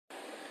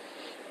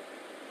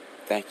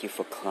Thank you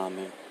for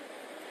coming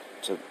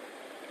to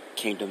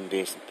Kingdom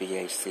Business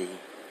BAC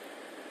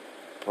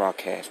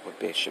broadcast with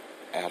Bishop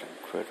Adam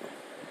Criddle.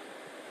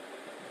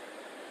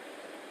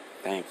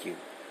 Thank you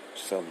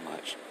so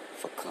much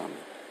for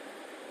coming.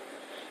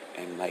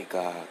 And may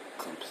God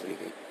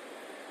complete it.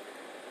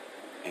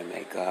 And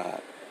may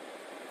God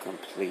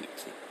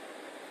complete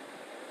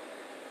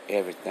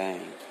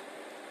everything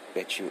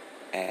that you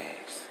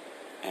ask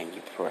and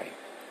you pray.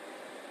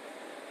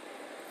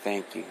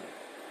 Thank you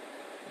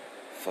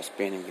for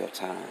spending your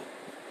time.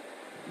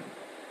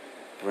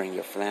 Bring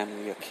your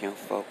family, your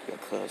kinfolk, your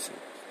cousins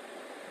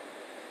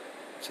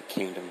to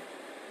Kingdom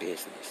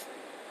Business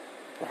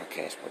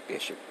broadcast with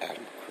Bishop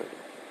Adam Criddle.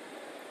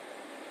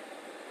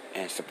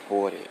 And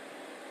support it.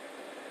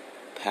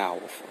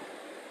 Powerful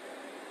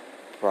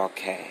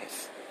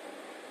broadcast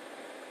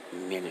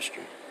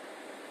ministry.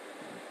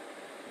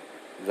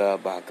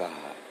 Love by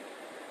God.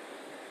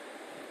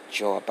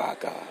 Joy by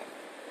God.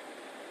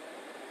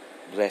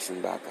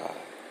 Blessing by God.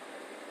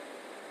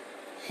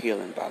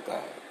 Healing by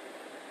God.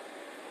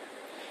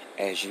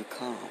 As you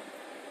come,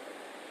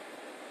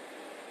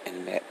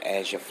 and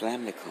as your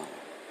family come,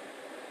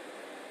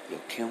 your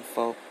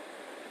kinfolk,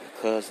 your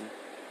cousin,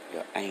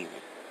 your aunt,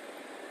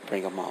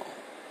 bring them all.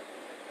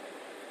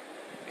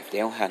 If they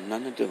don't have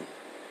nothing to do,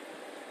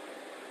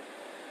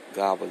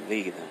 God will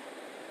lead them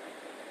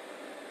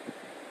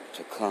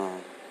to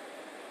come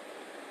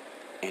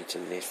and to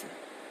listen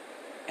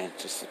and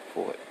to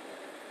support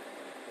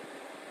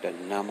the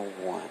number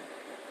one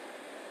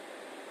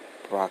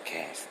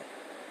broadcasting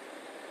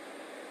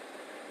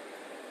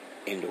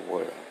in the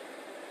world,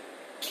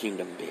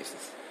 Kingdom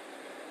Business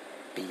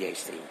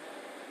BAC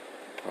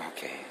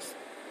broadcast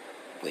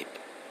with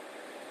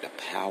the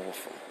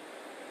powerful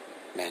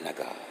man of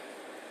God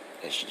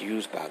that's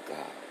used by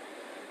God,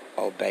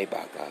 obeyed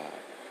by God,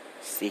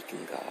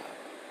 seeking God,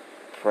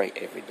 pray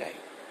every day,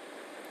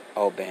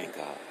 obeying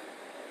God.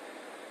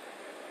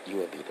 You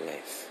will be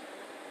blessed.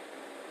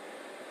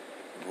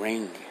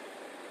 Bring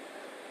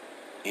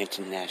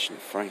international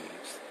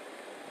friends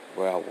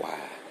worldwide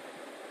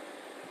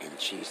in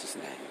Jesus'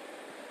 name.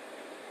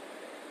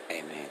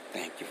 Amen.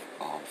 Thank you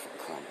all for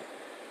coming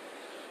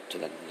to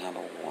the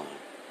number one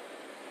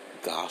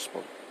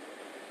gospel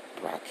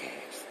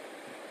broadcast,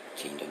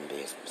 Kingdom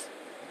Business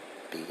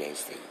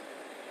BAC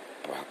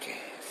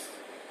broadcast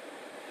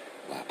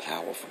by a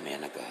powerful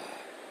man of God,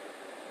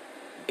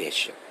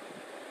 Bishop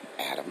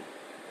Adam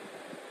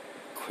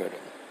Criddle.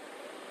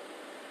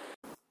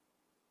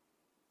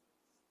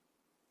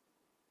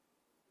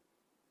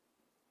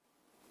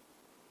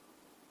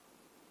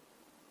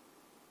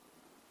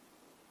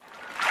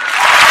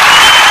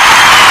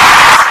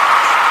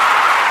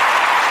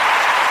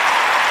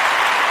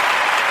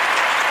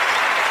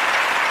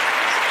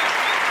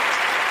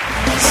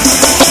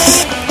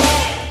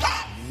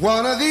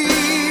 One of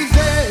these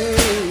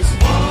days,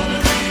 one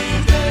of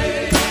these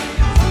days,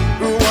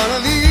 one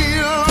of these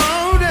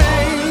old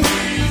days,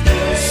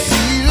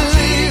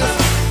 Jesus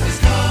is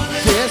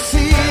coming. Yes,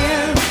 he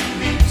is.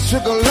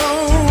 Took a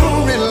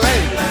lonely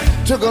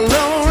land, took a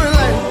lonely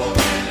land.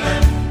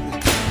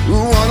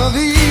 One of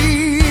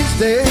these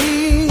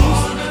days,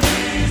 one of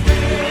these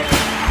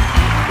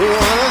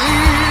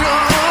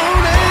old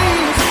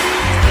days,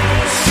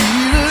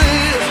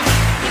 Jesus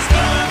is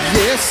coming.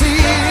 Yes, he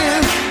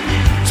is.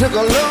 Took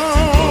a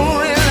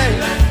lonely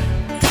land.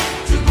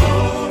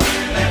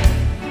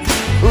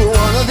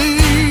 One of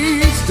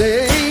these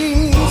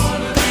days,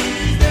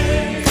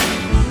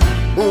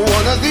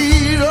 one of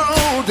these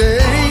old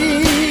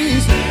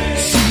days,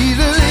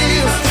 Jesus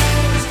is,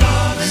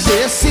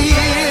 yes he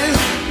is.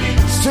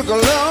 Took a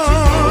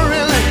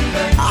lonely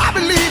land. I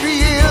believe he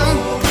is.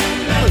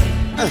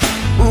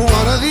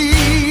 One of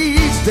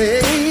these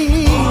days,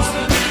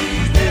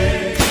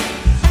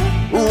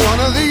 one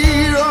of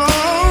these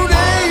old days.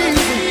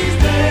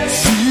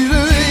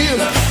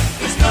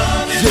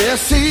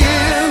 Yes, he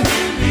is.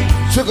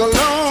 Took a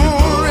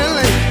lonely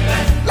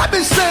land. Let me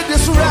say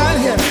this right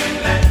here.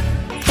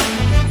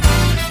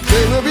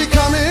 They will be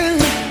coming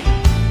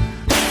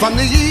from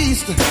the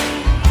east.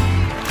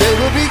 They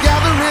will be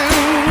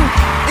gathering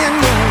in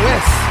the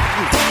west.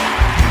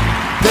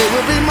 They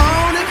will be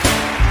mourning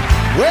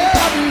way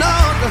up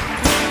north.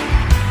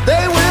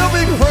 They will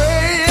be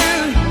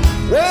praying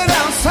way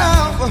down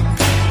south.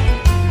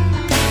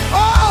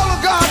 All of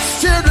God's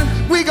children,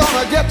 we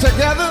gonna get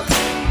together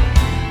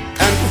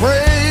and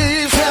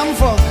praise him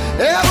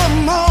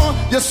forevermore.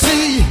 You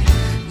see,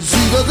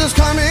 Jesus is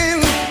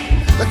coming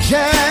to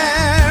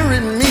carry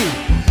me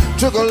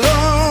to the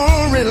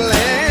lonely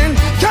land.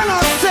 Can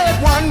I say it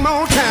one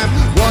more time?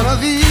 One of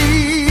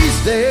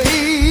these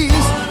days,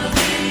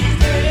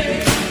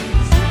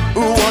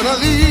 one of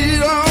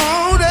these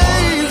old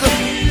days,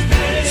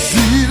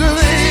 Jesus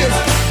is,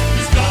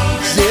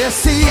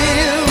 yes he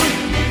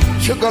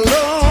is. Took a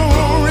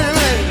lonely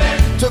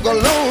land, took a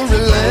lonely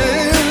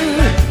land.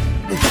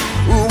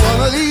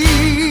 One of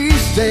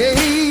these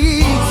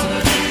days,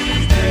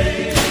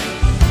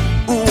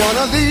 one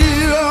of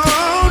these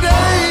old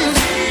days,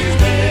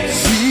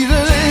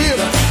 Jesus is,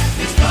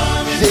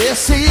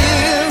 yes he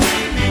is.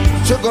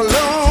 to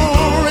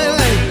glory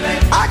lane.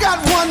 I got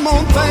one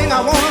more thing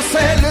I want to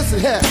say. Listen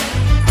here.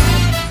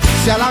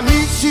 Shall I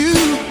meet you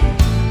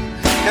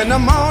in the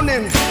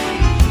morning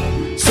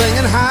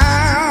singing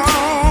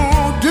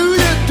how do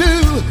you do?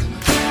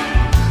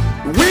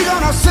 We're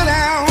gonna sit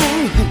down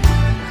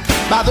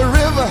by the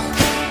river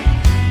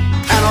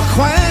and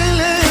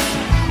acquaintance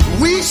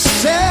we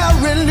shall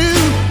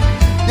renew.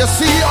 You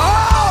see,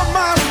 all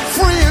my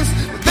friends,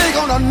 they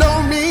gonna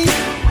know me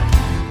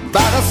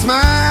by the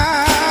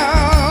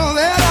smile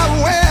that I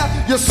wear.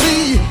 You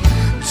see,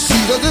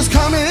 Jesus is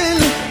coming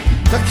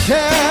to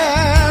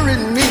carry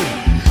me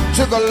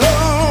to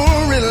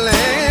glory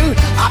land.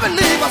 I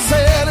believe I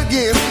said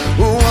again,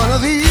 one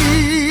of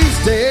these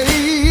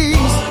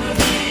days,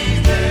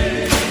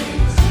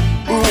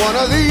 one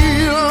of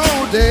these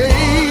old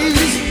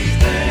days,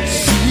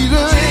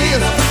 Jesus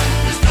is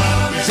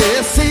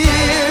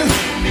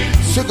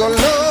to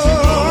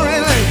glory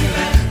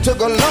land, to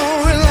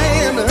glory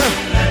land.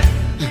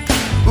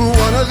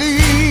 One of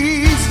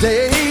these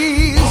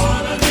days,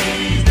 one of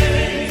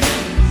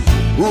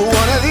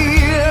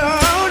these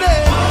old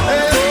days,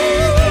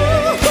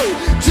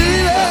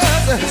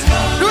 Jesus,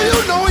 do you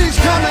know he's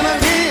coming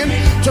again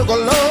to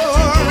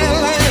glory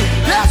land?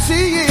 Yes,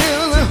 he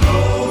is.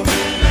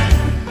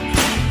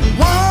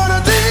 One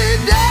of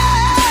these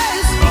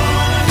days,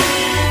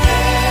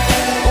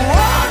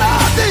 one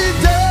of these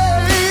days,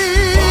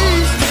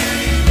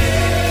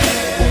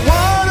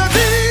 one of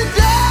these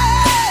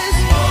days,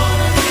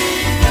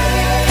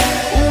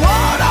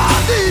 one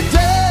of these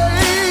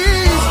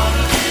days.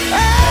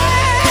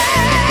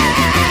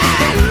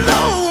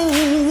 No,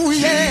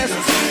 yes,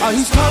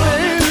 he's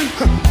coming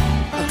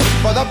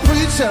for the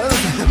preachers.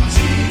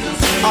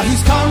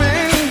 He's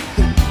coming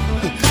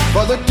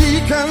for the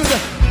deacons.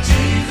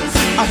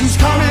 He's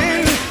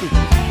coming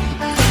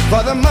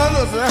for the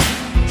mothers.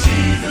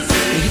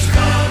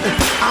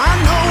 I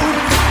know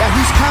that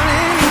he's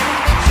coming.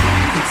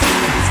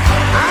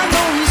 I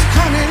know he's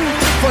coming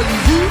for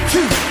you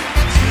too.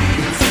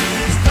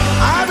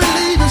 I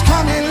believe he's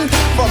coming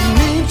for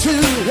me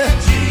too.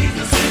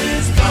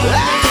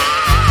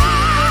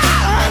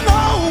 I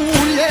know,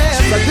 yes,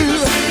 I do.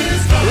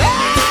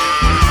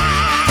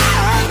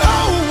 I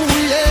know,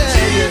 yes.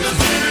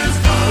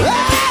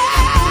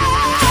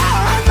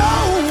 I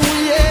know,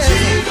 yes.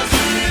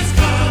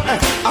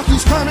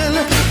 He's coming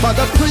for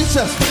the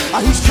preachers.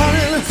 He's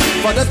coming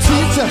for the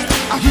teachers.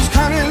 He's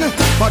coming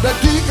for the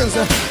deacons.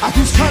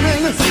 He's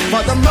coming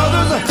for the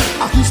mothers.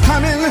 He's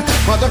coming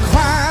for the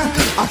choir.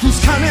 He's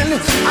coming.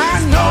 I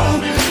know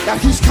that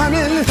he's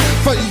coming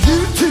for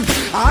you too.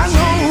 I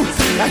know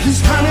that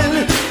he's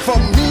coming for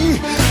me.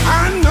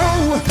 I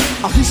know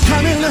he's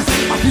coming. I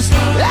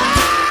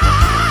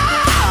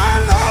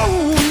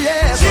know,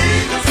 yes.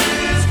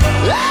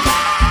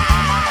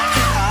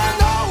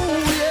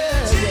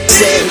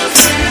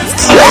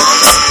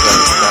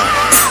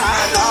 I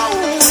know,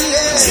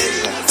 yes.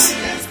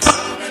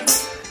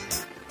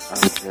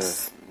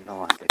 Just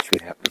knowing that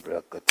you're having a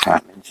real good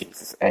time in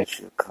Jesus as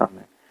you're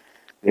coming.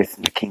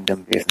 Listen to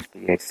Kingdom Business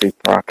BAC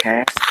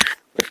broadcast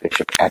with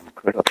Bishop Adam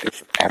Criddle,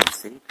 Bishop Adam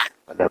C.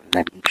 Beloved,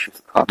 let me choose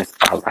to call this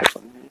all right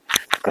with me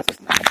because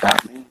it's not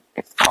about me.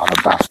 It's all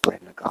about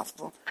spreading the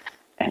gospel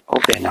and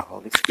obeying the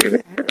Holy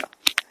Spirit here.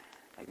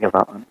 I give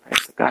our honor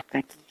praise to God.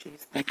 Thank you,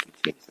 Jesus. Thank you,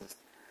 Jesus.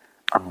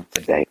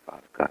 Today,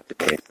 Father God,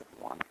 today is a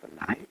wonderful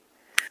night.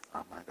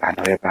 Oh my God, I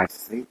know everybody's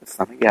asleep, but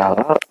some of y'all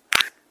up.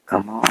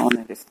 Come on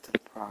and listen to the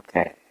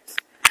broadcast.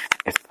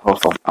 It's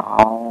posted on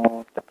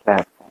all the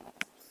platforms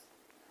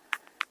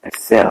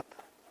except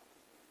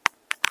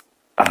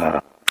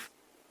the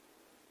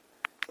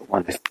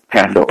one that's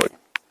Pandora.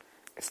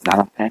 It's not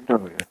on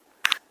Pandora,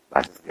 but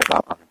I just give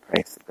out honor and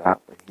praise to God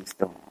what he's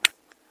doing.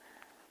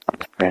 I'm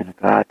just praying to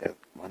God that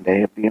one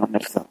day it'll be on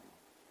there soon.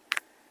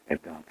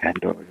 It'll be on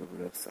Pandora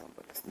real soon,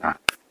 but it's not.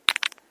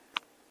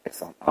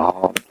 It's on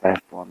all the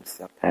platforms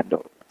except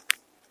Pandora.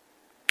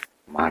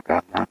 My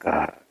God,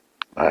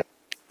 but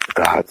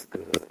God's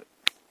good.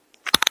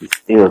 He's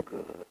still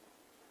good.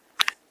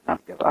 Now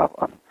give out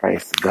honor and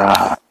praise to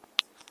God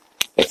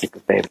that you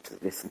could be able to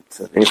listen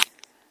to this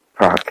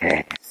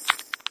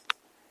broadcast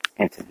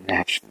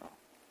international,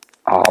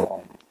 all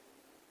on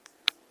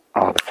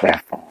all the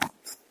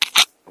platforms.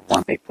 The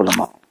one they put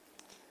them on.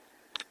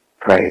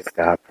 Praise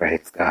God,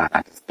 praise God.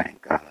 I just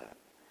thank God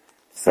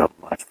so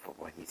much for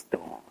what he's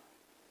doing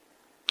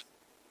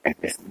in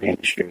this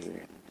ministry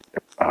and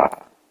the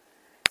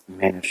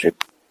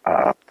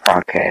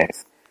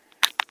broadcast,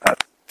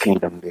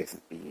 Kingdom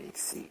Business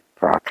BAC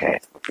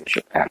broadcast for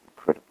Bishop Adam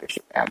Criddle,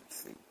 Bishop Adam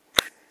C.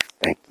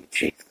 Thank you,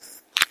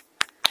 Jesus.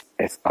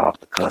 It's all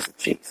because of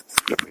Jesus.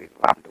 The reason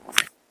why I'm doing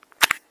it.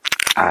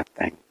 I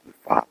thank you,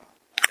 Father.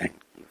 Thank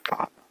you,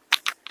 Father.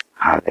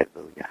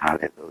 Hallelujah,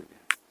 hallelujah,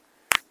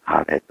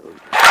 hallelujah.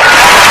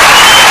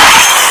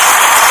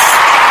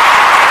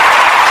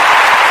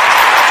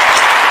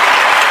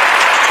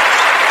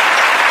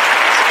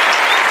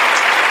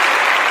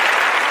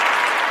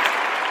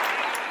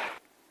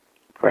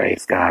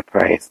 Praise God,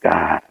 praise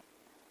God.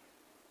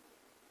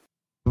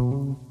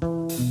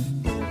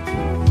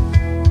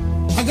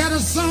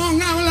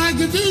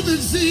 do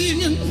this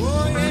evening,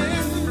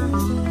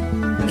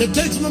 it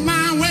takes my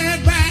mind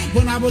way back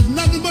when I was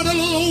nothing but a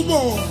little old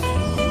boy.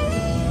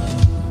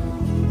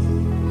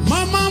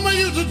 My mama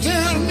used to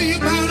tell me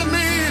about a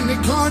man they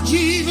called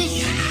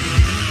Jesus.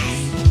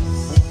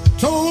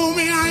 Told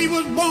me how he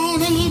was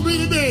born a little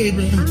bitty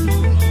baby.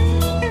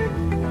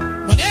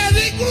 But as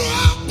he grew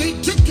up, they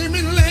took him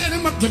and led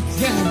him up to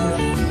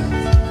Calvary.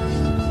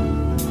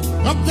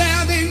 Up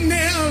there they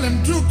nailed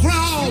him to a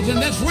cross, and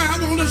that's why I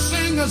want to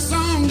sing a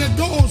song that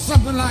goes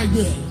something like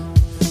this.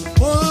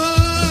 Oh,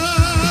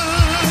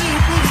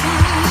 it was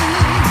on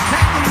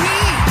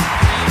Calvary.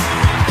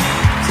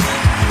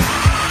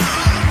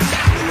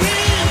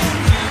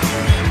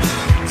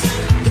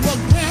 It was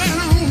there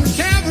on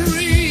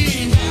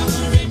Calvary.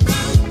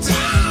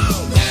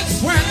 That's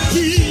where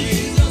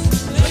Jesus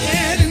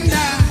bled and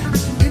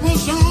died. It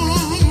was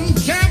on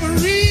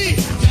Calvary.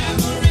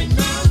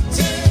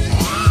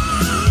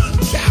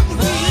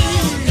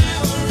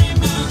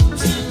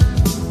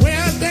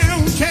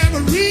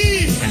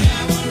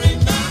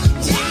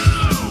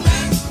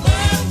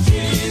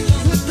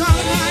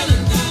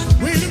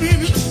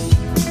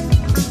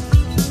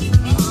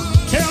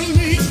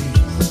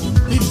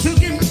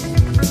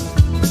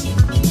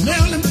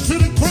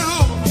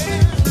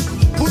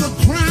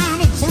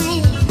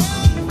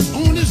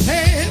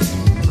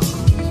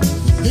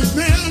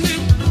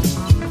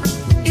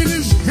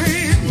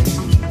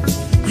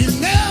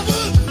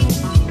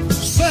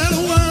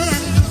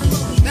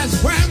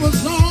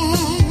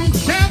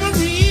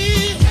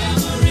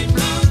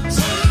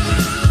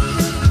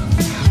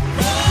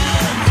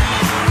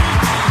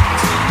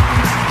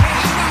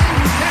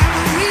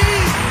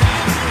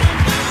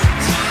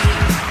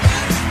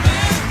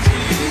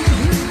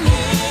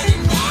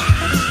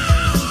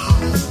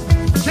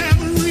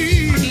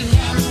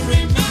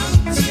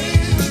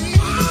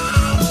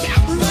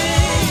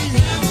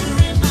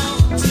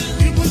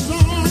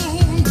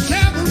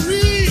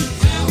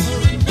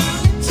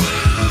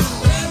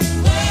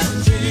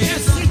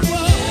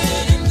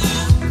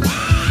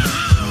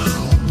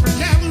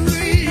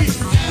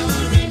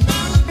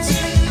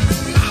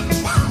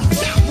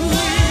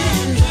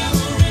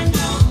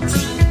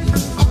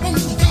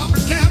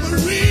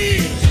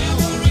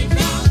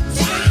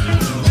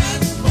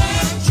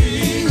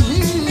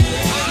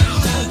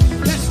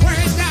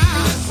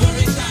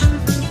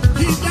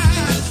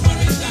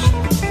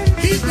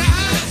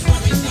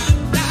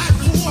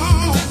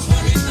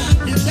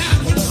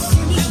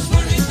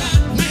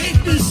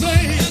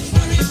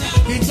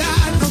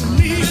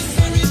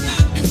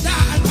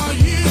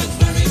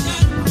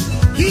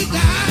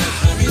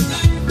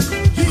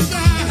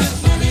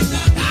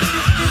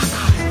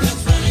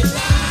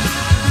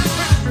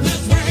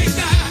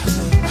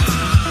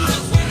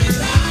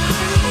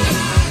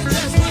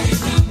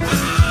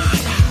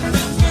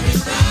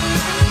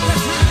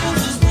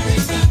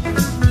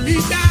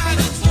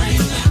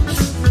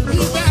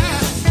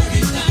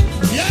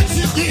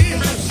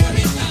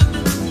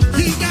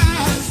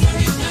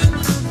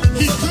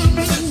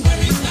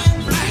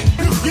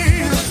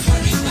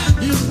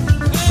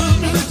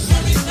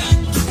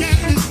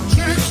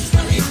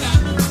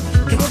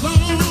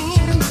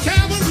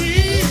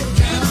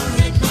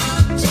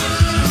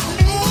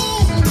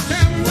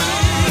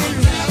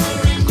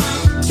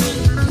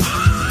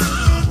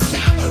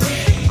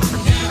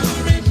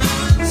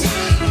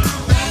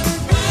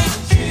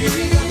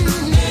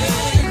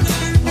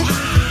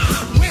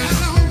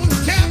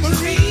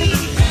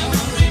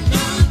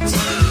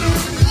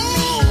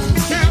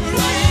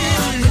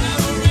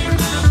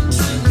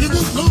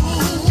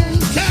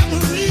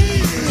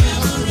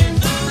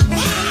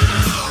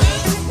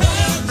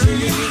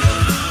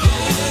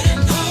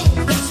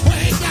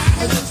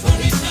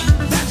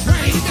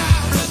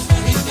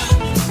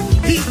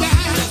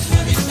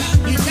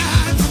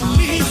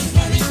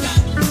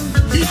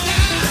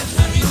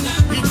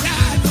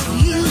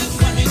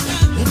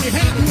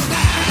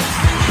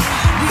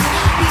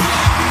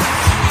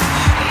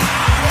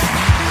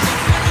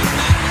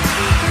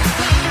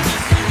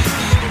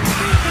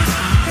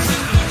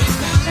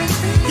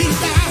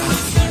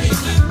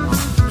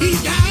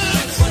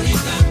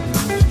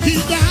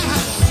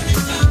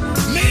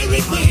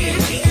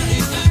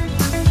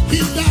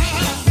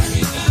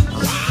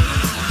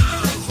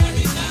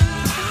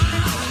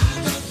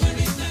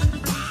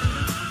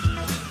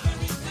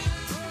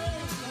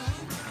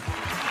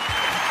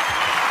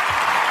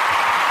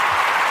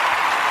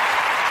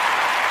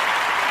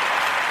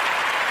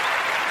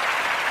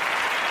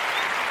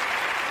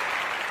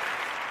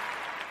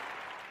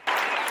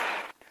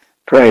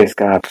 Praise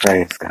God,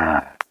 praise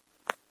God.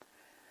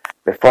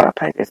 Before I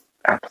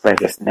play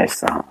this next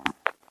song.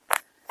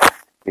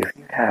 If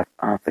you have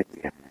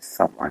unforgiveness,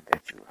 someone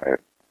that you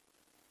hurt,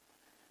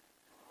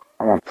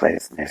 I want to play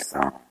this next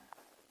song.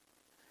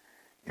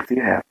 If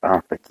you have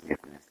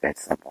unforgiveness at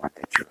someone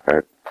that you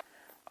hurt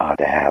or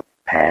that have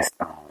passed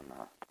on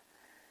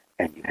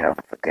and you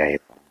haven't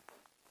forgave them,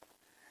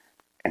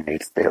 and they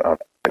still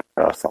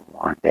are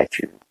someone that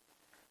you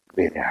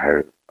really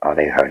hurt or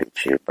they hurted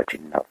you, but you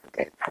never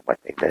forgave them for what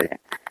they did,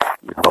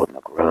 you holding a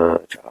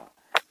grudge or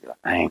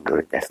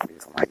angry. That's the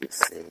reason why you're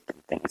sick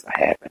and things are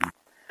happening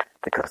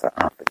because of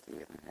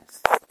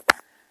unforgiveness.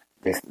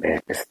 This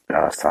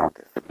song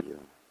is for you.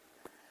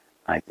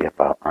 I give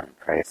up on the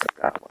praise of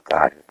God, what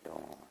God is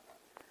doing.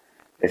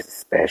 This is a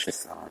special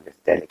song that's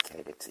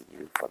dedicated to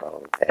you for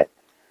those that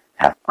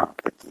have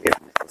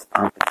unforgiveness. Because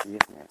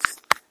unforgiveness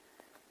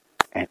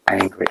and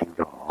anger in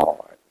your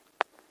heart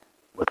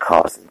will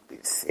cause you to be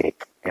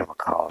sick. It will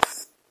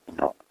cause,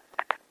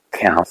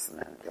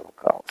 counseling. It will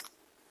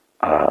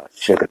cause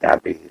sugar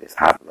diabetes,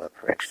 high blood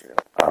pressure,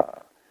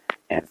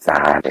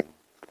 anxiety,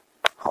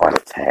 heart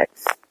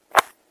attacks.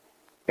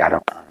 Y'all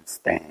don't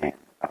understand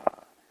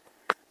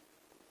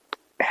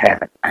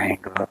having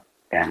anger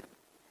and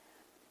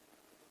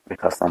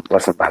because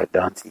what somebody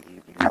done to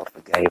you, you never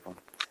forgave them,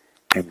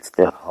 and you're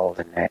still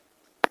holding that,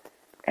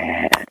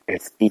 and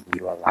it's eating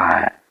you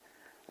alive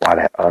while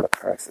that other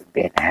person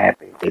being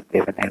happy, they're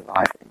living their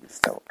life, and you're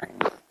so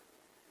angry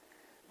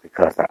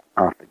because of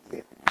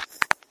unforgiveness.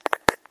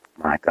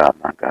 My God,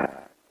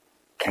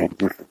 can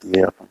you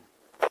forgive them?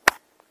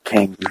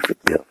 Can you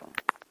forgive them?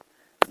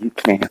 You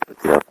can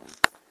forgive them.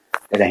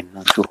 It ain't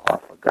nothing too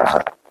hard for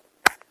God.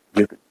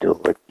 You can do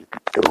it. You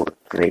can do it.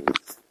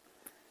 Please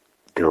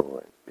do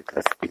it.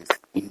 Because it's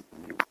eating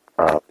you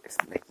up. It's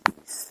making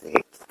you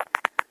sick.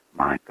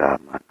 My God.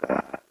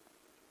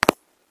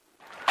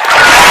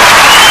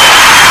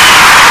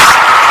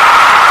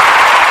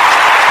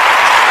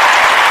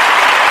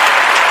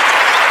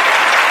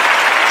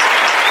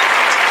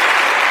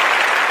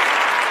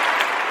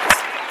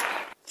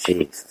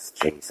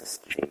 Jesus.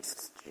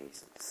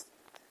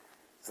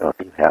 So if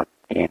you have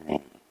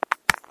any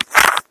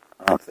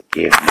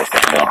unforgiveness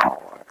in your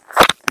heart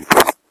and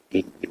it's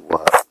eating you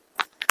up,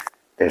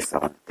 this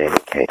song is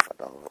dedicated for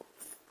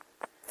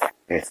those.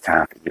 It's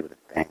time for you to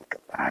think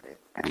about it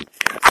and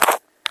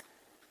just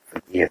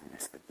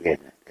forgiveness is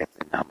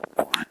the number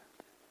one.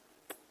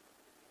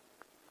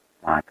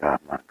 My God,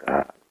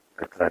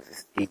 because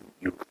it's eating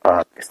you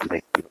up, it's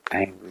making you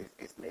angry,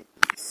 it's making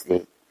you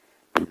sick.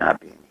 You're not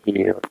being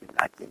healed, you're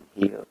not getting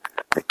healed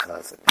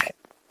because of that.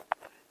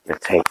 You're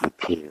taking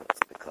pills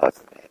because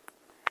of that.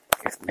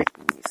 It's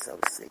making you so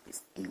sick,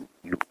 it's eating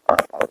you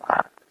up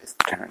alive, it's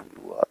turning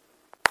you up.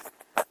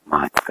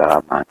 My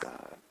God.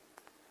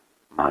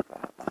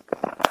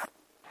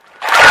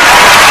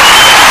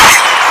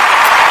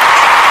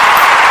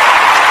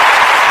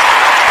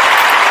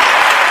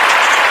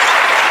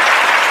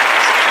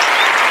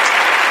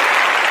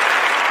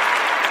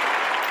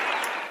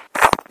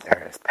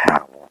 There is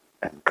power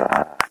in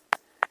God.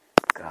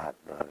 God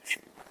loves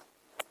you.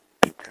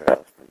 He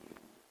cares for you.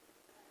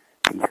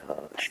 He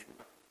hugs you.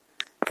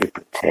 He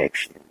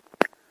protects you.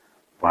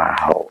 Why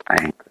hold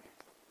anger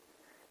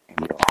in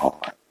your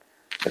heart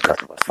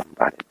because of what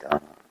somebody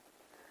done?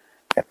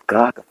 If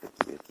God can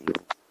forgive you,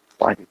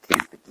 why you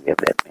can't forgive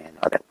that man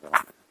or that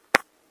woman?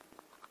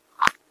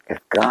 If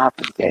God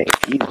forgave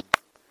you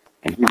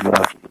and He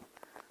loves you,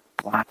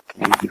 why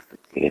can't you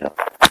forgive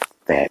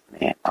that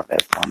man or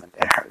that woman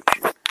that hurt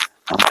you?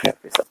 I don't care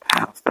if it's a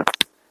pastor,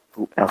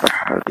 whoever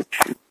hurted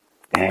you,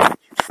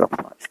 damaged you so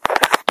much.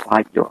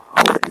 Why you're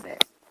holding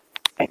that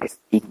and it's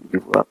eating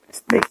you up,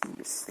 it's making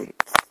you sick.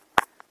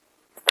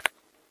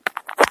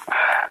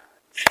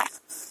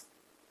 Jesus.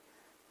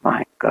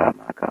 My God.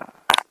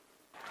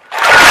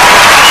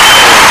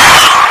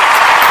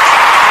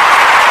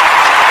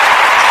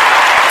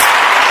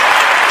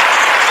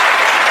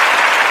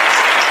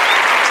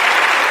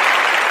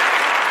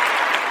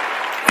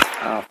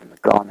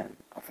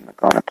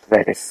 I'm gonna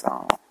play this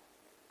song.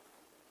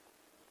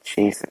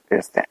 Jesus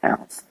is the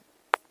answer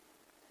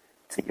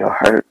to your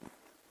hurt,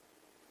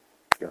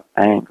 you're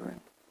angry,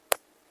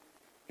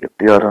 you're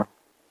bitter,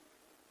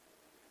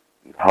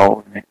 you're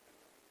holding it,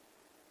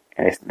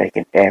 and it's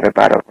making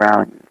everybody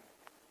around you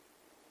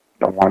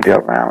don't want to be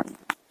around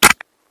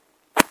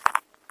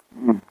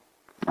you.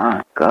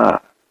 My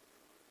God.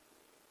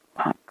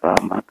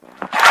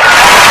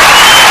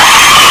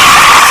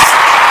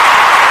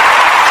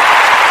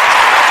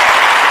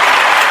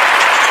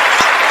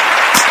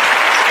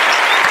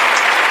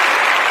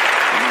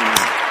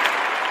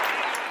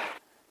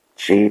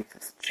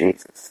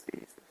 Jesus.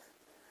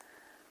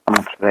 I'm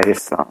going to play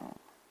this song.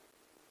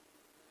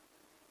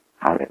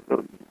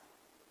 Hallelujah.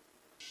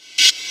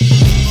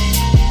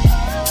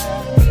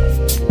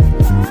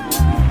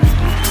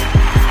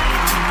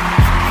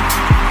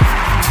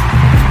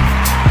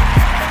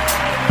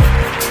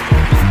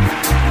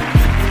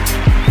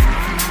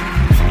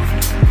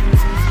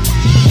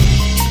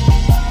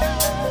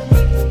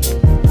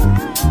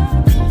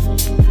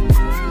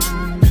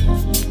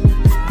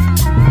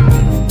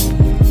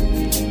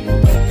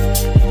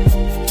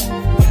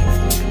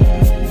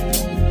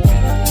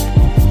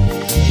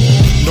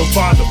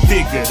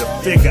 To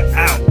figure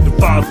out the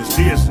father's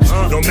business.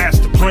 No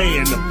master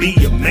plan to be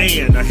a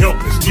man, a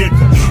helpless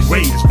nigga.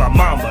 Raised by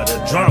mama, the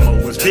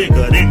drama was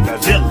bigger than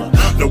Godzilla.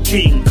 No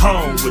King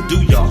Kong would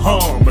do you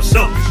harm, a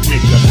selfish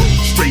nigga.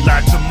 Straight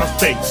lie to my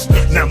face,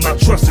 now my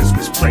trust is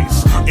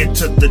misplaced.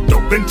 Into the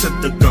dope, into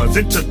the guns,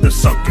 into the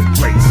sunken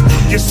place.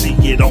 You see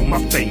it on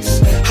my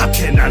face. How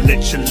can I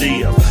let you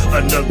live?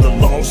 Another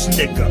lost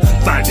nigga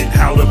finding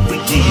how to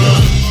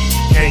forgive.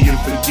 Can you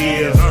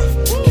forgive?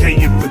 Can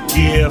you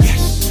forgive?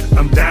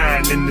 I'm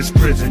dying in this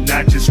prison,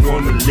 I just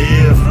wanna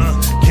live.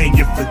 Can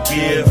you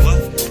forgive?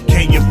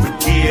 Can you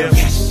forgive?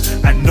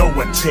 I know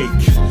I take,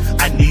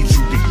 I need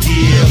you to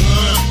give.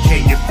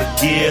 Can you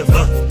forgive?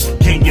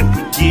 Can you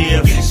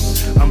forgive?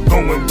 I'm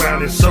going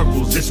round in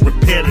circles, it's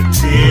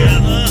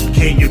repetitive.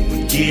 Can you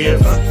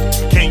forgive?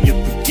 Can you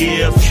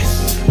forgive?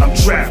 I'm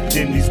trapped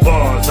in these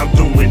bars, I'm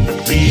doing the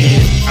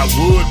bid. I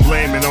would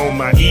blame it on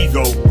my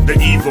ego, the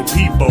evil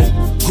people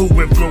who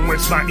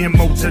influenced my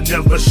MO to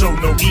never show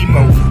no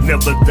emo.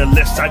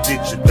 Nevertheless, I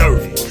did you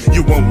dirty.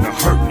 You wanna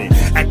hurt me,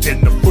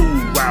 acting a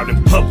fool out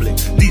in public.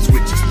 These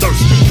witches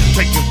thirsty,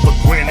 taking for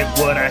granted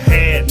what I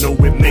had. Know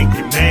it make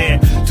you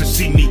mad to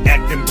see me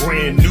acting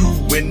brand new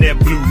in that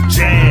blue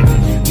Jag.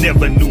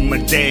 Never knew my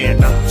dad,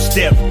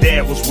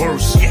 stepdad was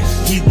worse.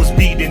 He was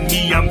beating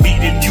me, I'm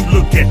beating you.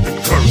 Look at the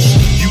curse.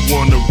 You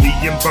wanna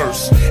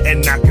reimburse,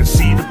 and I can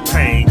see the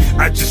pain.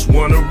 I just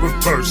wanna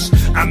reverse.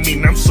 I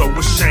mean, I'm so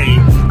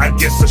ashamed. I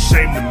guess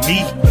ashamed of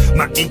me,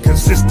 my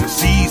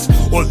inconsistencies,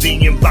 or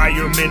the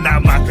environment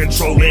out my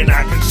control, and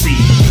I can see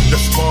the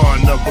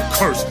spawn of a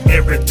curse.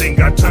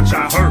 Everything I touch,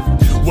 I hurt.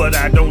 What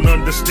I don't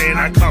understand,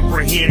 I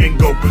comprehend and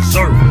go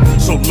berserk.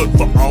 So look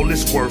for all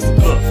it's worth.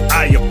 Look,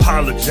 I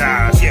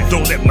apologize.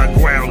 Don't let my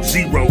ground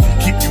zero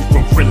keep you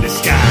from friendly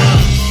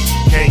skies.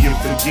 Can you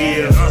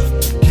forgive?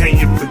 Can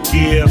you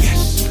forgive?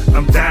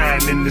 I'm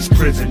dying in this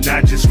prison,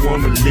 I just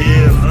wanna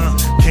live.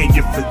 Can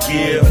you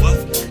forgive?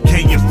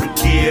 Can you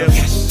forgive?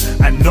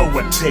 I know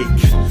I take,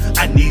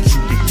 I need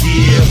you to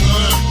give.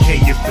 Can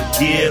you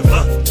forgive?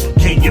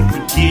 Can you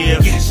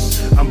forgive?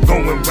 I'm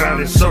going round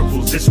in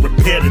circles, it's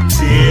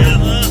repetitive.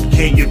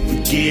 Can you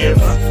forgive?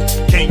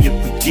 Can you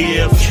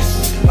forgive?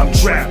 I'm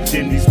trapped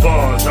in these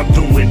bars, I'm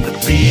doing the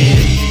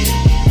bid.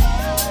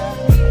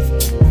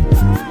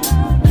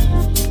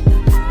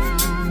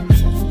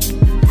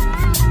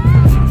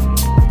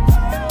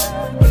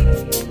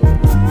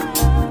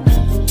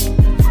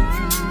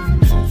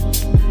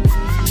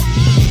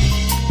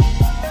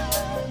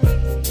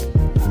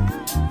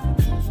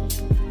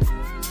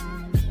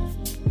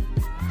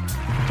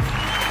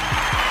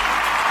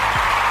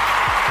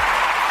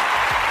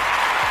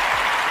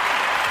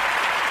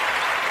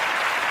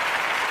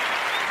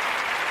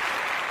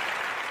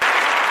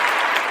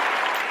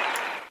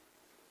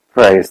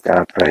 Praise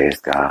God, praise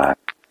God.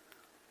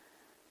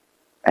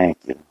 Thank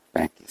you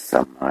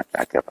so much.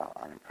 I give all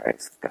honor and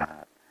praise to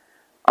God.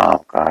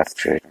 All God's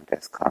children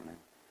that's coming,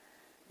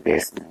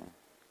 listening,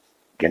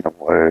 getting the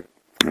word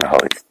from the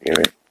Holy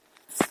Spirit,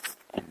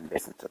 and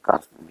listen to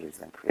gospel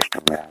music and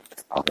Christian rap.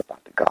 It's all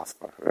about the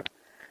gospel here,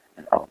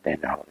 and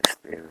obeying the Holy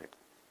Spirit.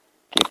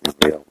 Keep it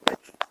real with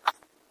you.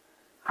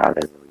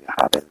 Hallelujah,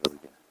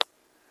 hallelujah.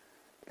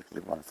 If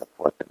you want to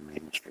support the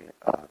ministry,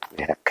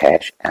 we have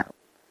Cash App.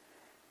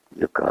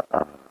 You could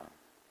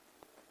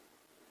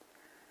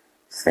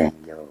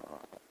send your,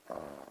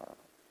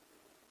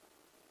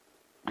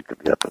 you could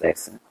be a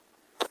blessing,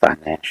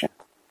 financial.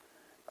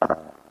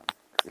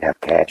 We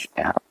have Cash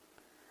App.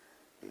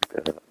 You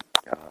could,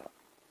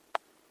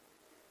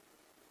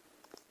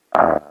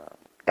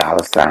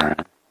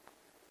 $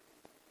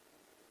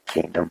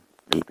 Kingdom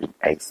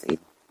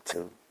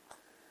BBAC2.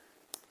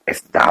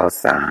 It's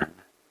 $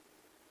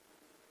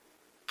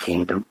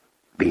 Kingdom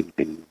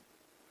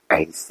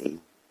BBAC2.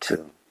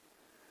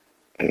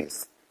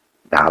 Is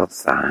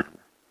 $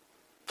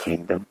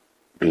 Kingdom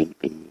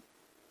BBAC2.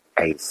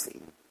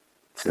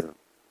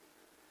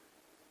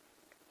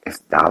 It's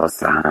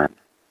 $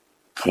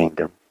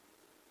 Kingdom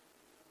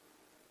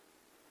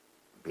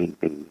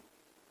BBAC2.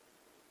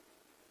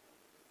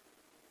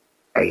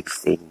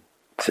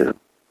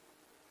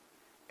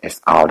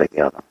 It's all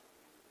together.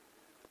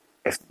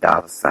 It's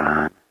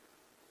 $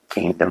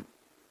 Kingdom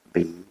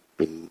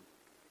BBAC2.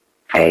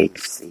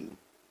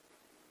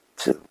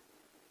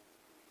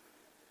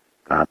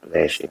 God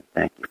bless you.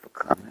 Thank you for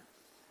coming.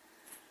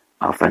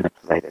 I'm going to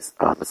play this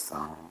other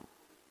song.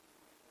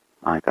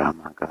 My God,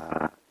 my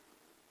God.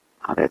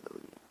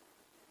 Hallelujah.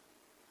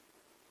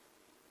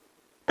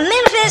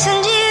 Memphis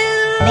and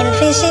June.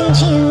 Memphis and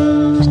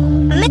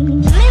June.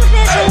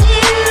 Memphis and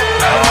June.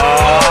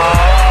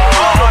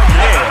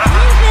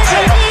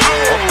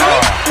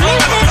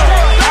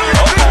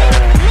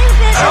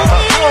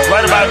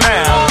 Right about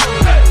now,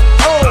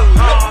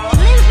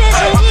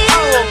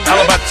 I'm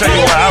about to tell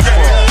you where I'm from.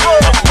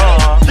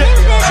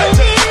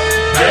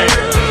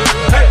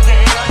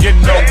 You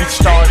know we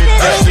started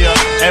this year,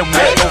 and we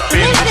gon'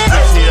 finish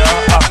this year.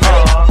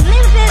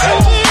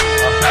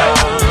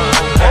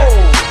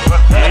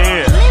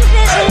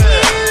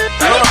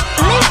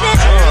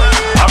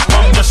 I'm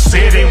from the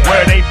city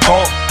where they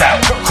bumped out,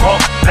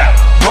 crunked out,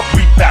 what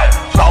we bout,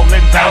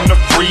 falling down the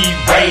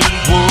freeway,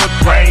 wood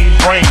grain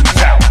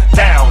brains out.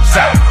 Down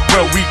south,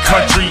 where we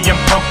country and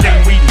pumpkin,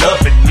 we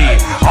loving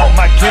it. All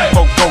my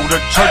kinfolk go to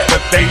church,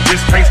 but they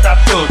just can't stop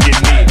thugging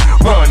it.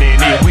 Running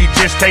it, we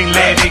just can't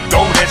let it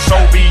go.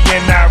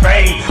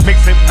 cane.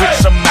 Mix it with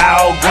some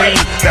mild green,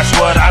 that's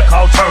what I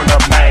call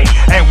turnip, man.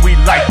 And we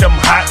like them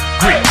hot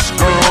grits,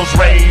 girls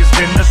raised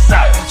in the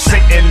South.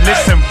 Sit and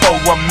listen for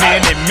a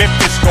minute,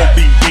 Memphis gon'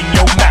 be in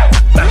your mouth.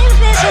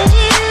 Memphis and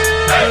you.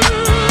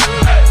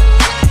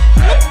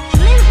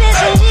 Memphis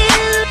and you.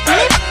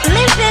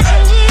 Memphis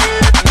and you.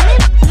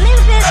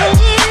 Memphis and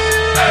you.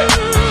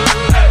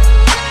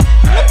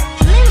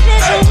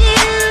 Memphis and you. Memphis and you.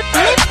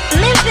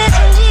 Memphis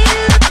and you.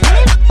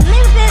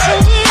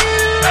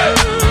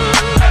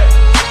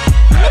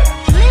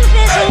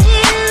 Memphis and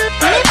you.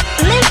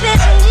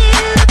 Memphis and you.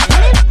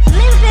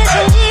 Memphis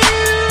and you.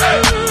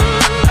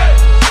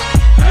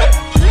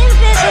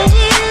 Memphis and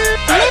you.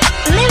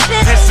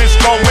 This is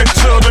going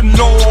to the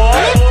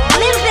north,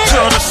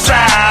 to the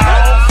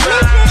south,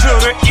 to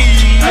the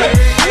east,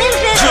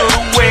 to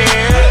the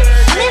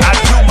west. I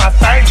do my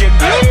thingin',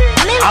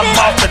 I'm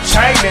off the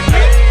chainin',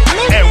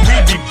 and we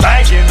be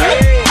bangin'.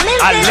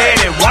 I let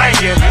it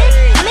wangin',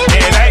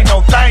 it ain't no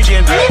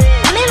thingin'.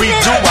 We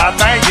do our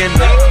thingin',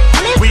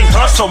 we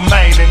hustle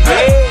mainin',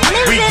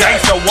 we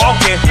gangsta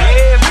walkin',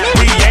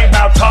 we ain't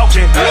bout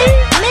talkin',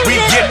 we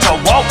get to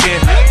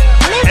walkin',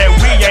 and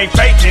we ain't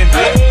fakin',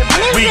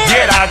 we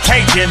get our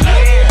cakin'.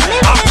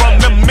 I'm from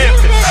the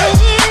Memphis.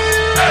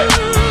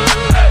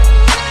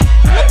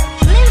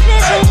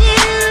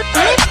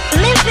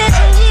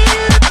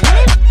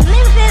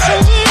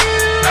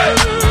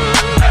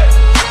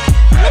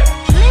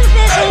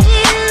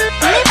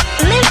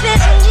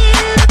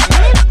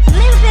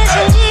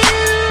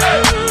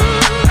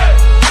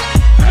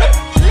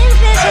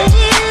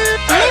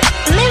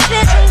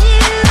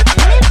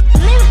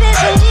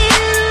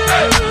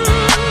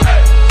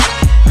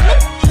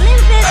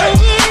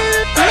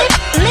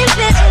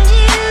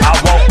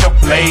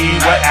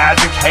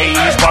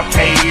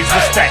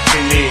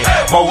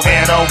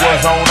 Moana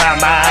was on our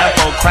mind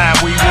for crime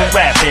we were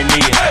rapping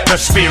in. The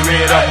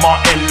spirit of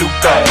Martin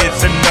Luther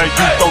is in the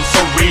youth, oh so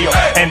real.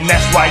 And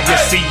that's why you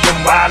see them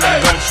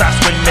wildin' gunshots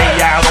when they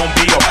out on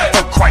bill.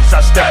 For Christ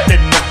I stepped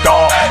in the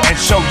dark and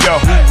show you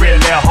who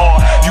really hard.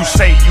 You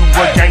say you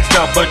a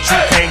gangster but you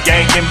can't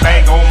gang and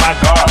bang on my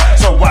guard.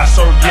 So I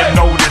serve you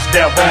notice,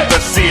 devil, the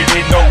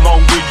city no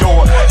longer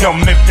yours. Your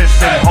Memphis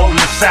and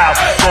Holy South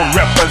will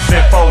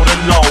represent for the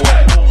Lord.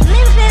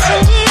 Memphis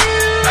and you.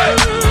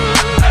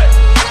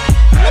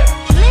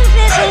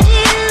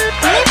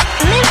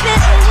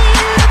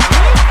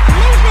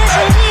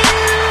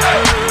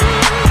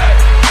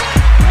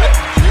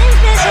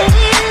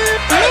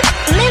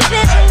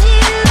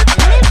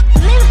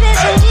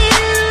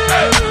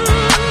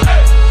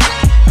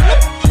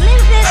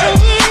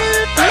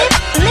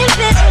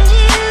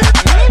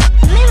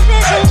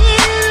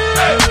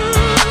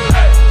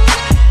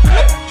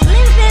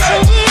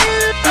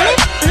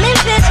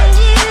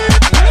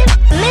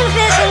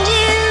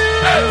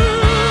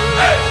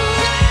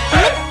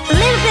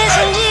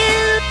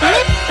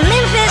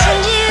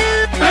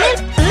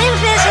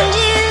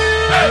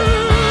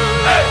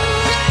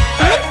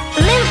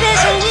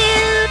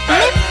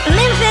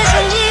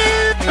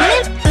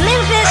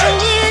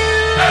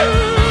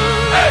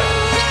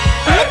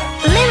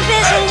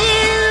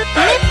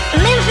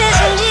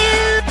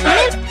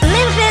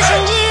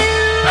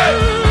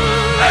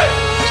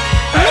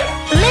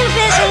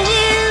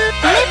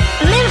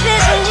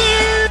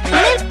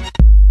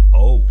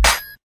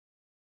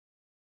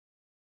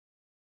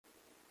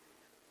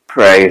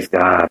 Praise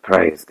God,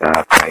 praise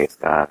God, praise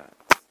God.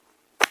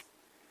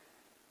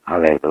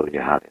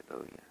 Hallelujah,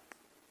 hallelujah.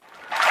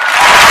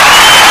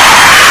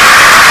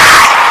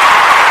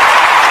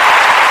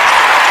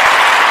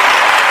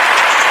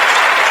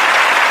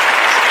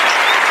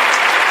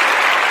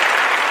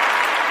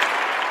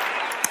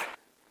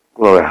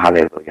 Glory,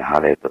 hallelujah,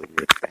 hallelujah.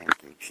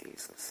 Thank you,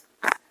 Jesus.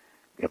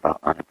 Give our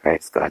honor,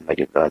 praise God. I know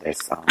you love that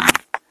song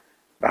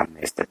by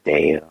Mr.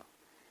 Dale.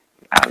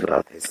 I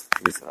love this.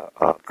 He's a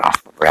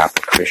gospel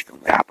rapper, Christian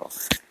rapper.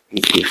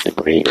 He keeps it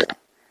real.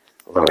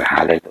 Glory,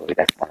 hallelujah.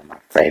 That's one of my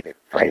favorite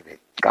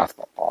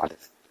gospel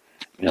artists.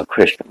 You know,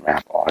 Christian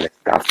rap artists,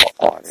 gospel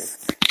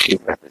artists. He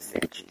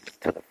represents Jesus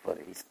to the full.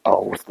 He's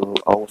old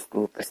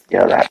school, but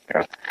still out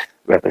there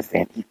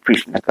represent. He's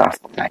preaching the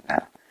gospel right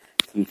now.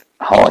 He's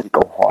hard to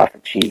go hard for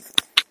Jesus.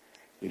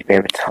 He's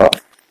very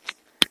tough.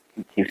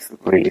 He keeps it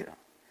real.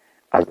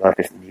 I love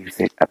his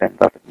music. I've been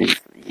loving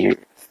music for years.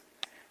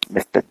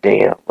 Mr.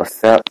 Dale,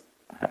 what's up?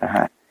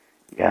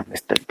 Yeah,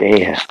 Mr.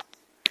 Dale.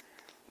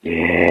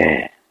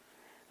 Yeah.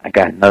 I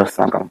got another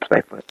song I'm gonna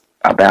play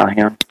about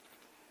him.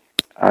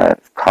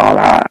 It's called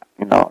I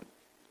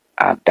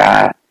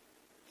Die.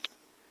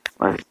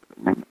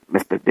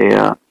 Mr.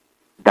 Dale,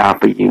 Die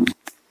For You.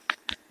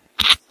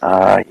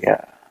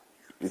 Yeah.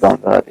 You're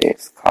gonna love it.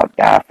 It's called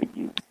Die For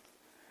You.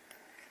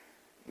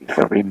 It's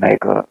a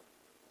remake of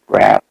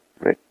rap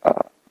with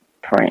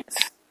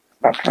Prince.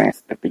 By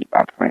Prince, the beat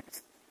by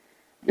Prince.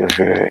 You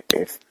heard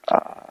it's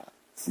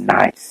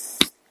nice,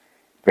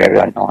 very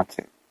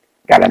anointed,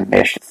 got a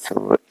message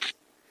to it.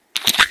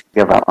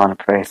 Give our honor,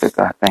 praise to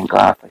God. Thank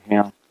God for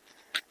him.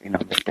 You know,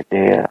 Mr.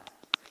 Dale,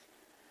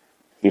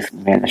 he's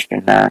ministry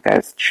now, got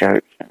his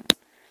church, and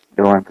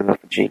doing good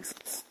for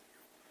Jesus,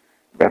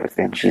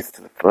 representing Jesus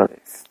to the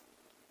fullest.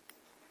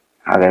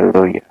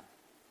 Hallelujah.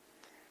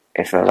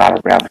 It's a lot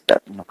of rappers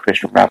that,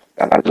 Christian rappers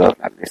that I love.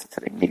 I listen to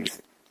their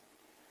music.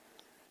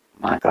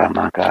 My God,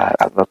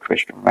 I love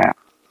Christian rap.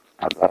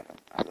 I love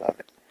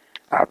it.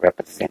 I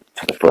represent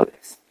to the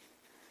fullest.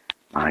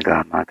 My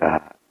God.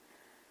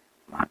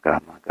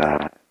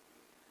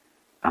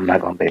 I'm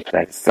not going to be able to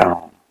play the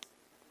song.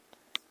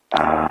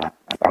 I'm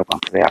going to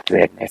play. I'll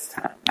play it next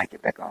time. I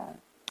get back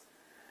on.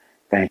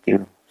 Thank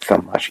you so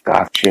much,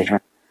 God's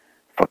children,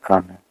 for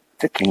coming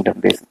to Kingdom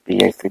Business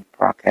BAC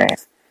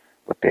broadcast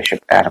with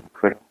Bishop Adam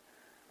Criddle,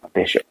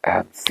 Bishop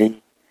Adam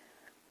C.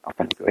 I'm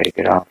going to go ahead and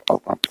get off. I'm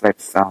going to play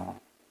the song,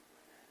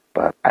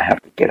 but I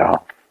have to get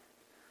off.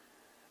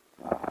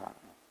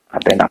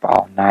 I've been up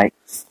all night.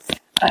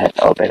 I had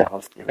to obey the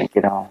Holy Spirit and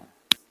get on.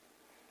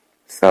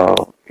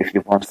 So if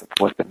you want to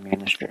support the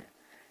ministry,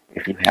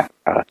 if you have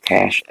a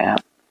cash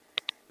app,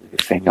 you can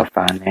send your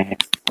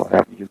finance,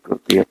 whatever you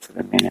could give to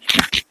the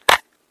ministry.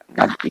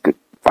 You could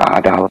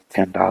 $5,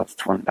 $10,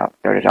 $20,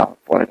 $30,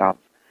 $40,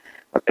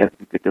 whatever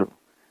you could do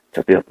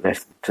to be a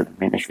blessing to the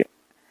ministry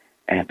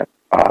and the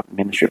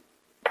ministry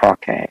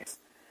broadcast.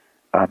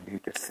 You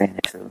can send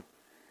it to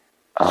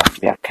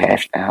their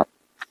cash app.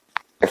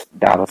 It's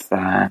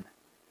 $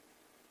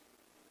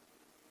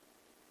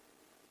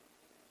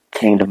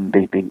 Kingdom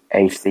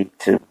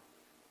BBAC2.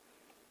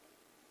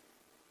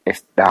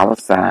 It's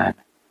 $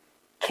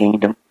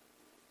 Kingdom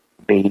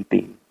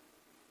BBAC2.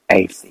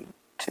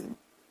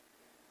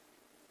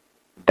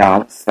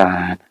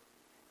 $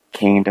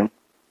 Kingdom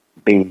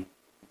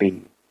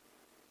BBAC2.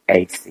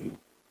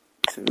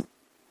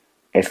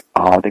 It's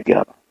all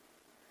together.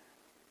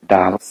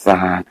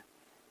 $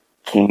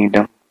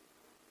 Kingdom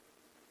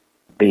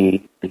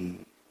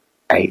BBAC2.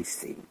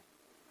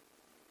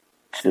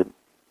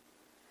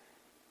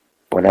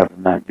 Whatever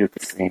amount you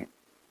can send,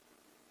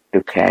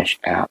 do cash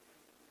out.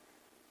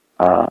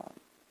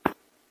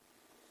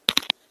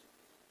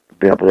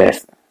 Be a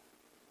blessing.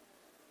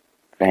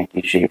 Thank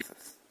you,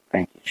 Jesus.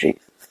 Thank you,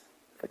 Jesus,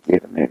 for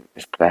giving me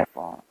this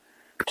platform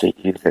to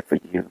use it for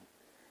you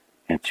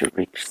and to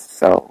reach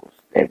souls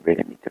that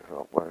really need to hear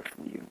a word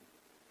from you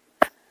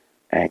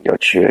and your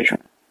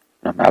children,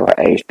 no matter what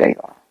age they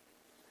are,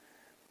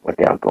 what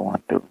they are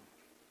going through.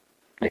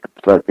 They can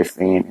plug this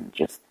in and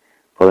just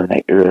pull in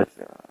their ears.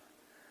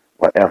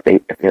 Whatever you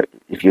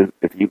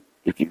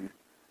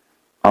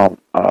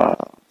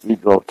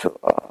go to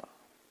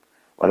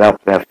whatever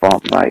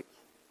platform like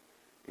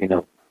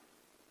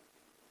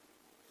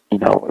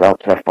whatever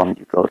platform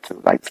you go to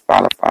like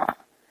Spotify,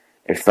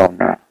 it's on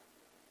there.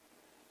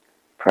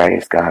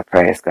 Praise God.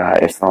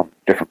 It's on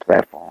different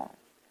platforms,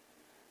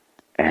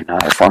 and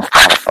it's on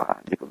Spotify.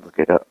 You can look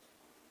it up,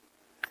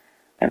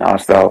 and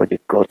also you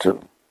go to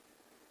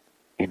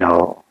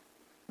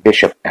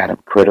Bishop Adam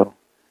Criddle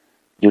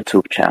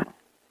YouTube channel.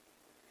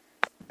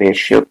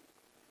 Bishop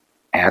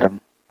Adam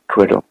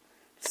Criddle,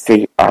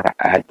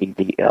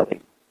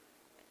 Criddle.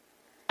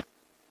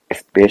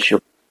 It's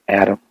Bishop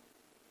Adam,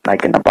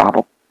 like in the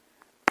Bible,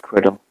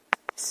 Criddle,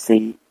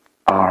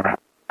 Criddle.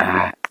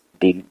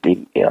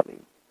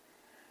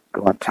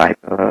 Go and type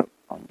it up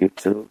on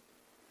YouTube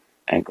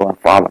and go and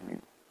follow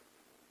me.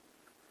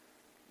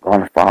 Go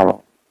and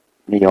follow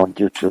me on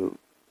YouTube,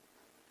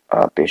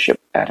 Bishop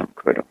Adam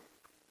Criddle.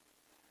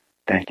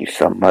 Thank you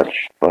so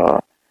much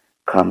for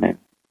coming.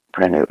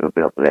 Praying it will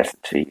be a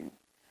blessing to you.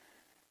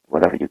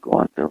 Whatever you're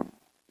going through.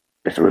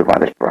 This is why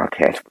this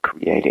broadcast was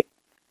created.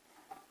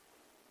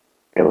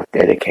 It was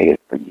dedicated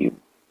for you.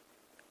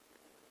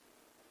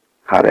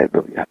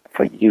 Hallelujah.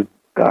 For you,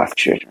 God's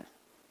children.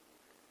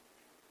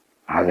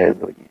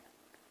 Hallelujah.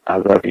 I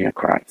love you in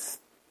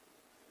Christ.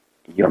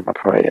 You're my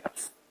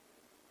prayers.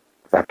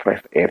 Because I pray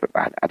for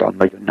everybody. I don't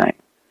know your name,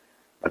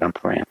 but I'm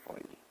praying for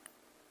you.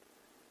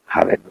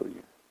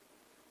 Hallelujah.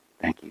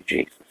 Thank you,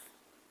 Jesus.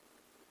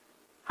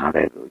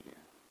 Hallelujah.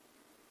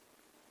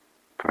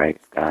 Praise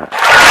God.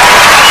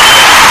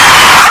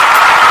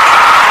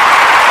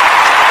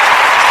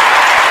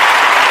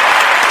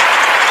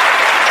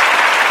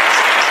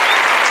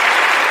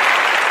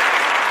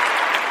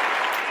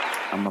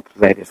 I'm going to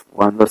play this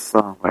one little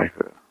song right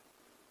here.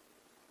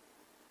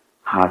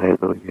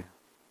 Hallelujah.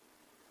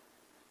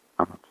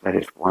 I'm going to play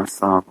this one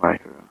song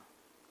right here.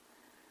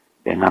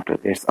 Then after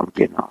this, I'm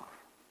getting off.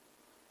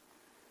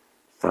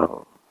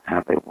 So,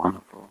 have a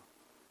wonderful,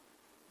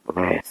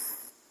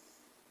 blessed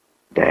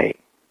day.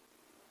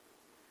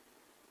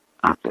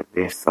 After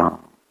this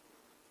song,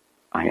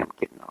 I am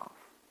getting off.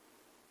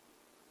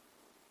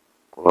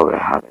 Glory,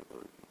 hallelujah.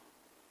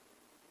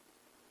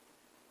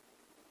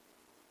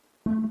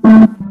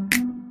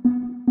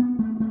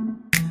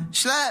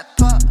 Slap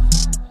pop,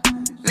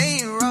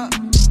 lean rock,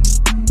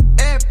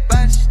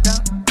 everybody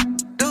stop,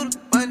 do the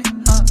bunny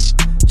hop.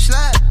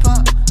 Slap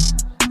pop,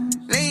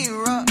 lean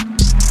rock,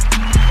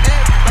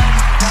 everybody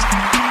stop,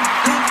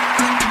 do the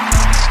bunny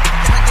hop.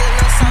 If I get a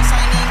little sauce, I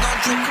ain't even gon'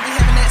 drip, could be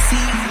having that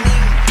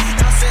seasoning.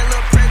 If I say a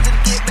little prayer to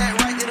get back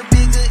right, it'll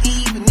be a good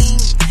evening.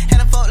 And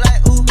I folk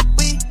like, ooh,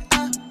 we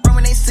are, from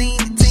when they seen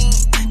the team.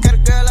 Got a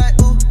girl like,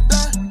 ooh,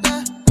 la, la.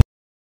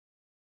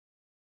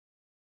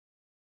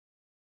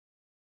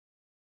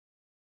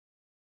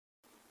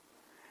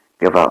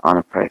 give our honor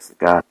and praise to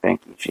God.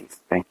 Thank you,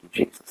 Jesus. Thank you,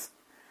 Jesus.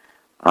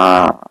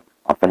 I'm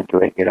going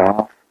to get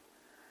off.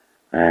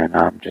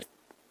 And just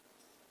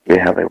you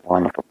have a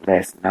wonderful,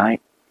 blessed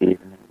night,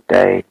 evening,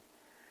 day.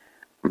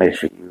 Make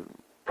sure you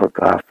put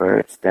God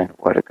first, stand the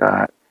word of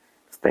God,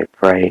 stay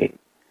prayed,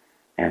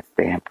 and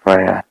stay in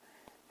prayer,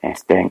 and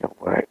stay in your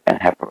word,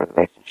 and have a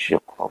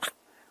relationship close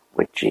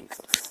with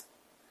Jesus.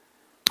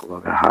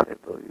 Glory,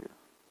 hallelujah.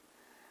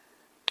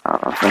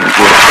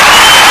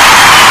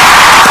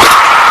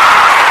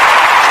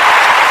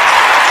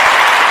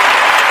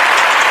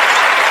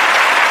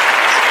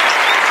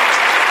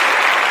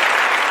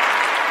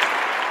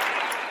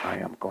 I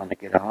am going to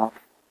get off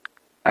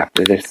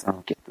after this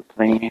song gets to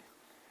playing,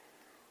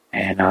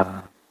 and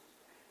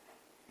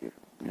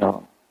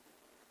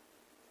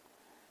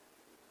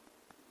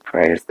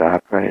praise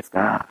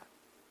God,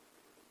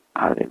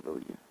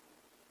 hallelujah.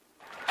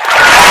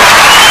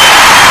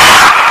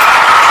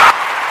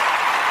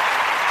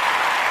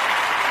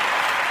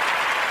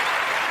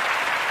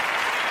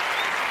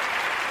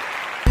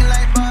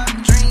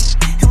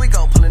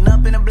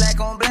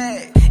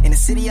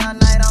 City all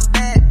night, I'm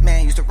bad,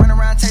 man. Used to run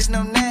around chasing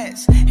them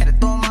nets. Had to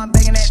throw my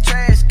bag in that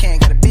trash can.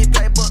 Got a big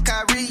playbook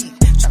I read.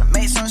 Tryna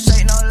make some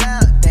shake, no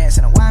loud dance.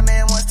 And a white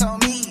man once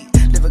told me,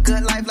 live a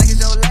good life like it's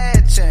your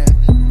last chance.